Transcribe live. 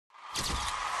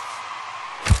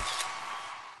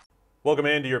Welcome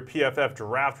into your PFF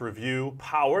Draft Review,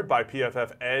 powered by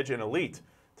PFF Edge and Elite.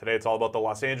 Today it's all about the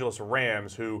Los Angeles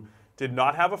Rams, who did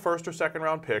not have a first or second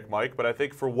round pick, Mike, but I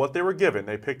think for what they were given,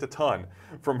 they picked a ton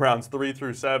from rounds 3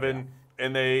 through 7,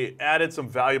 and they added some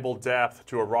valuable depth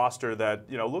to a roster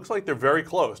that, looks like they're very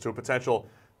close to a potential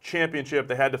championship.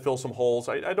 They had to fill some holes.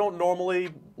 I don't normally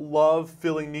love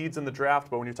filling needs in the draft,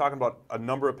 but when you're talking about a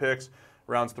number of picks,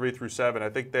 rounds 3 through 7, I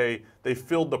think they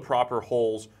filled the proper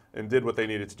holes and did what they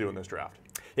needed to do in this draft.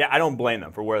 Yeah, I don't blame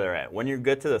them for where they're at. When you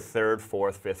get to the 3rd,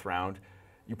 4th, 5th round,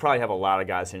 you probably have a lot of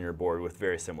guys in your board with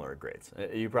very similar grades.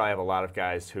 You probably have a lot of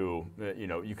guys who,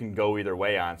 you can go either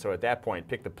way on. So at that point,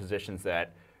 pick the positions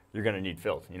that you're going to need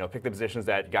filled. Pick the positions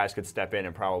that guys could step in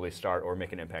and probably start or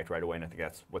make an impact right away, and I think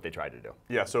that's what they tried to do.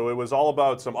 Yeah, so it was all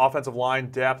about some offensive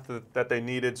line depth that they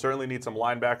needed, certainly need some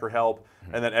linebacker help,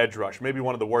 and then edge rush. Maybe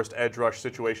one of the worst edge rush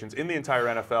situations in the entire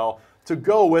NFL. To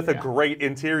go with a great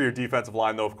interior defensive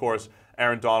line, though, of course,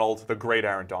 Aaron Donald, the great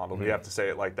Aaron Donald. We have to say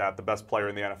it like that, the best player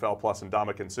in the NFL, plus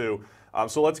Ndamukong Suh.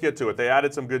 So let's get to it. They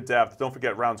added some good depth. Don't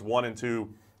forget rounds 1 and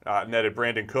 2 netted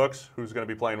Brandon Cooks, who's going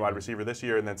to be playing wide receiver this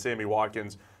year, and then Sammy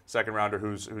Watkins, second rounder,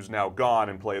 who's now gone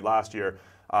and played last year.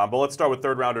 But let's start with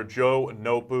third rounder Joe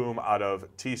Noteboom out of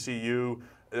TCU.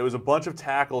 There was a bunch of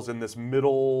tackles in this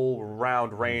middle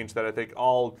round range that I think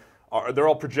they're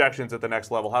all projections at the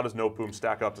next level. How does Noteboom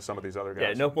stack up to some of these other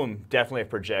guys? Yeah, Noteboom definitely a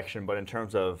projection, but in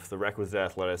terms of the requisite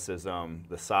athleticism,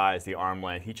 the size, the arm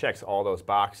length, he checks all those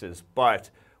boxes. But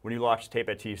when you watch tape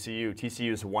at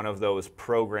TCU is one of those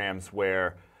programs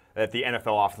where that the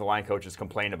NFL offensive line coaches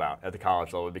complain about at the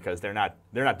college level because they're not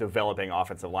developing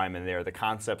offensive linemen there. The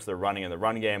concepts they're running in the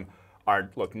run game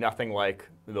look nothing like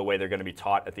the way they're going to be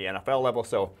taught at the NFL level.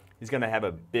 So he's going to have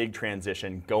a big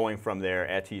transition going from there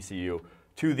at TCU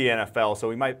to the NFL. So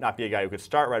he might not be a guy who could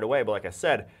start right away, but like I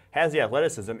said, has the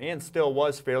athleticism and still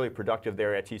was fairly productive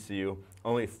there at TCU.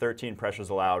 Only 13 pressures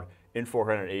allowed in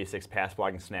 486 pass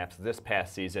blocking snaps this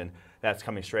past season. That's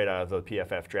coming straight out of the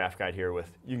PFF draft guide here you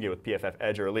can get with PFF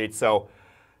Edge or Elite. So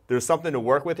there's something to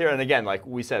work with here. And again, like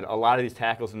we said, a lot of these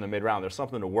tackles in the mid-round, there's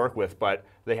something to work with, but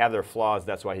they have their flaws.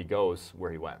 That's why he goes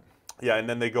where he went. Yeah, and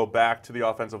then they go back to the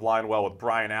offensive line with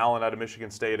Brian Allen out of Michigan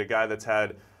State, a guy that's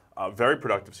had very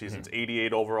productive seasons,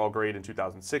 88 overall grade in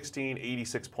 2016,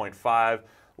 86.5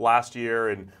 last year,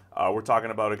 and we're talking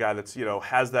about a guy that's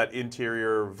has that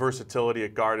interior versatility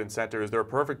at guard and center. Is there a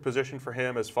perfect position for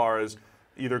him as far as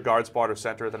either guard spot or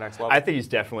center at the next level? I think he's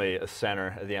definitely a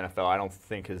center at the NFL. I don't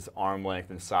think his arm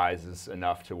length and size is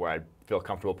enough to where I'd feel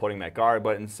comfortable putting him at guard.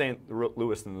 But in St.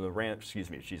 Louis and the Rams,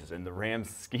 in the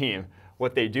Rams scheme,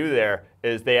 what they do there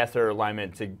is they ask their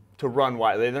linemen to run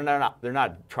wide. They're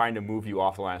not trying to move you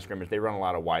off the line of scrimmage. They run a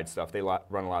lot of wide stuff. They run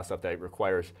a lot of stuff that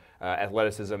requires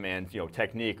athleticism and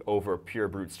technique over pure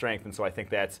brute strength. And so I think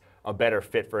that's a better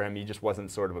fit for him. He just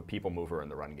wasn't sort of a people mover in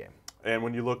the run game. And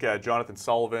when you look at Jonathan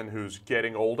Sullivan, who's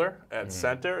getting older at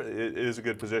center, it is a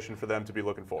good position for them to be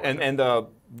looking for. And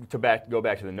go back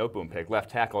to the Noteboom pick,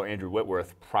 left tackle Andrew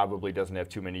Whitworth probably doesn't have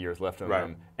too many years left on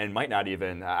him and might not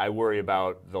even. I worry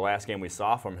about the last game we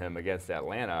saw from him against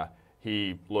Atlanta.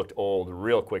 He looked old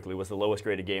real quickly. It was the lowest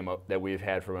graded game that we've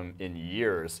had from him in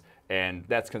years. And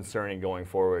that's concerning going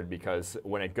forward because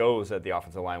when it goes at the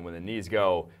offensive line, when the knees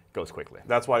go, it goes quickly.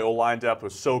 That's why O-line depth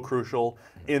was so crucial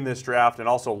in this draft, and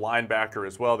also linebacker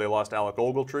as well. They lost Alec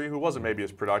Ogletree, who wasn't maybe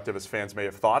as productive as fans may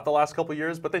have thought the last couple of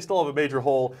years, but they still have a major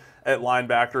hole at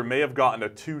linebacker. May have gotten a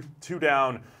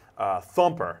two-down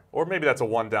thumper, or maybe that's a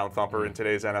one-down thumper in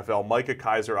today's NFL. Micah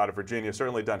Kiser out of Virginia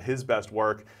certainly done his best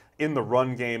work in the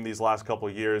run game these last couple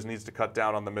of years, needs to cut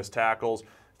down on the missed tackles,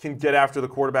 can get after the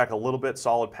quarterback a little bit,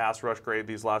 solid pass rush grade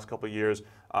these last couple of years,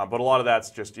 but a lot of that's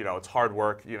just, it's hard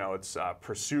work, it's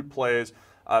pursuit plays.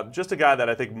 Just a guy that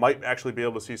I think might actually be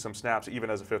able to see some snaps even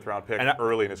as a 5th-round pick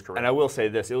early in his career. And I will say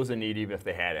this, it was a need even if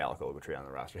they had Alec Ogletree on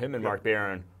the roster. Him and Mark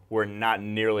Barron were not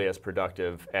nearly as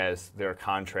productive as their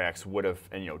contracts would have,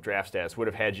 and draft stats would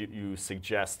have had you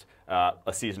suggest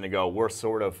a season ago. Were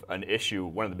sort of an issue,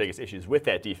 one of the biggest issues with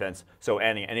that defense. So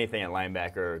adding anything at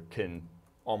linebacker can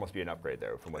almost be an upgrade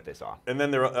there from what they saw. And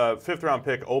then their 5th-round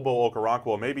pick, Obo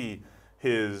Okoronkwo, maybe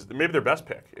their best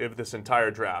pick of this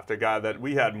entire draft, a guy that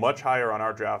we had much higher on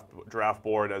our draft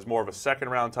board as more of a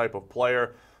second-round type of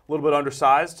player, a little bit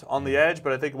undersized on the edge,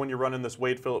 but I think when you're running this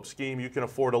Wade Phillips scheme, you can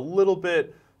afford a little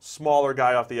bit smaller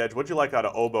guy off the edge. What'd you like out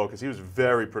of Obo? Because he was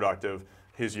very productive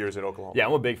his years at Oklahoma. Yeah,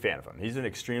 I'm a big fan of him. He's an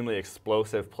extremely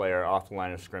explosive player off the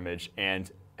line of scrimmage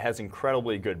and has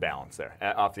incredibly good balance there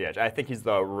off the edge. I think he's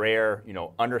the rare,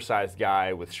 undersized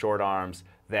guy with short arms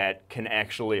that can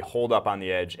actually hold up on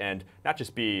the edge and not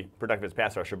just be productive as a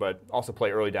pass rusher, but also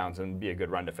play early downs and be a good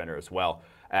run defender as well.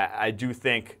 I do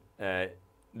think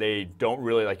they don't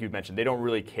really, like you mentioned, they don't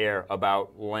really care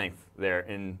about length there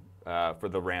for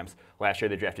the Rams. Last year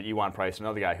they drafted Ewan Price,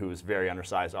 another guy who was very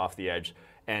undersized off the edge.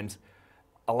 And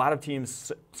a lot of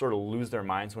teams sort of lose their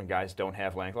minds when guys don't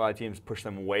have length. A lot of teams push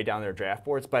them way down their draft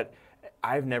boards, but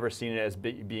I've never seen it as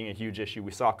being a huge issue.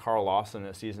 We saw Carl Lawson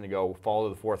a season ago fall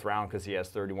to the 4th round because he has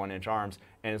 31-inch arms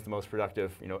and is the most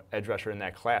productive, edge rusher in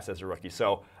that class as a rookie.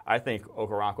 So I think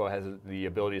Okoronkwo has the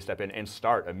ability to step in and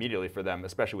start immediately for them,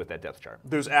 especially with that depth chart.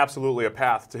 There's absolutely a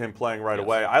path to him playing right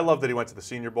away. I love that he went to the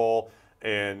Senior Bowl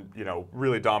and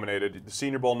really dominated. The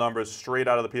Senior Bowl numbers straight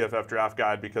out of the PFF draft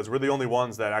guide, because we're the only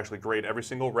ones that actually grade every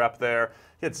single rep there.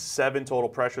 He had 7 total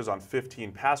pressures on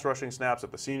 15 pass rushing snaps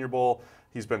at the Senior Bowl.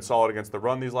 He's been solid against the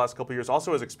run these last couple of years.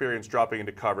 Also has experience dropping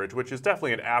into coverage, which is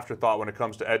definitely an afterthought when it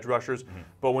comes to edge rushers.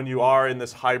 But when you are in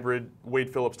this hybrid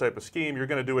Wade Phillips type of scheme, you're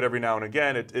going to do it every now and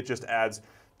again. It just adds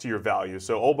to your value.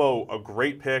 So Obo, a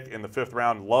great pick in the 5th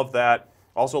round. Love that.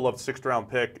 Also loved 6th round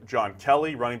pick John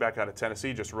Kelly, running back out of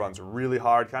Tennessee. Just runs really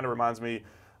hard. Kind of reminds me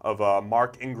of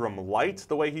Mark Ingram light,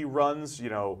 the way he runs,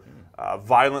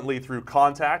 violently through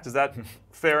contact. Is that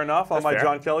fair enough on my fair.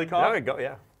 John Kelly comp? There we go,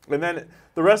 yeah. And then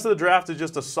the rest of the draft is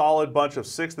just a solid bunch of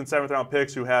 6th and 7th round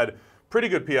picks who had pretty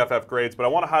good PFF grades, but I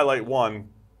want to highlight one.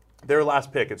 Their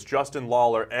last pick, it's Justin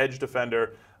Lawler, edge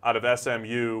defender out of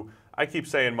SMU. I keep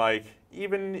saying, Mike,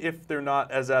 even if they're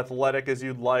not as athletic as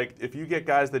you'd like, if you get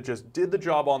guys that just did the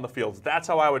job on the field, that's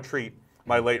how I would treat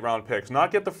my late round picks.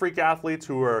 Not get the freak athletes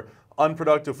who are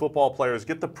unproductive football players.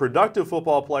 Get the productive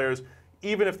football players,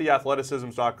 even if the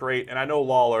athleticism's not great. And I know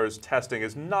Lawler's testing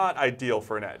is not ideal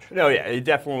for an edge. No, yeah, he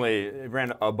definitely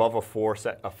ran above a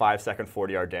 5-second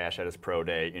 40-yard dash at his pro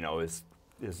day.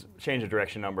 His change of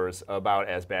direction numbers about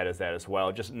as bad as that as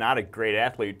well. Just not a great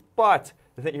athlete, but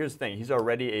here's the thing. He's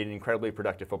already an incredibly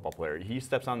productive football player. He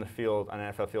steps on the field, on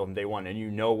an NFL field on day one, and you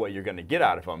know what you're going to get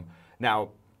out of him. Now,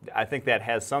 I think that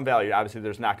has some value. Obviously,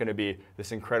 there's not going to be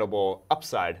this incredible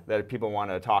upside that people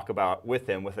want to talk about with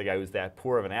him, with a guy who's that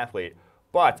poor of an athlete.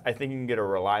 But I think you can get a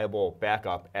reliable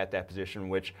backup at that position,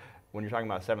 which, when you're talking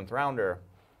about a 7th rounder,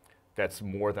 that's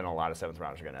more than a lot of 7th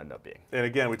rounders are going to end up being. And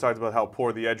again, we talked about how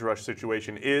poor the edge rush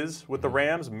situation is with the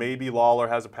Rams. Maybe Lawler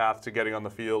has a path to getting on the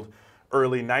field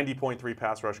early. 90.3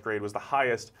 pass rush grade was the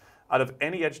highest out of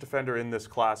any edge defender in this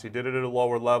class. He did it at a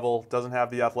lower level, doesn't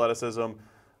have the athleticism.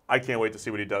 I can't wait to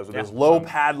see what he does with his low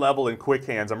pad level and quick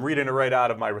hands. I'm reading it right out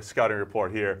of my scouting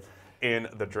report here in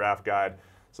the draft guide.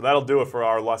 So that'll do it for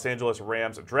our Los Angeles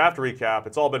Rams draft recap.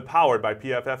 It's all been powered by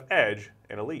PFF Edge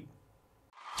and Elite.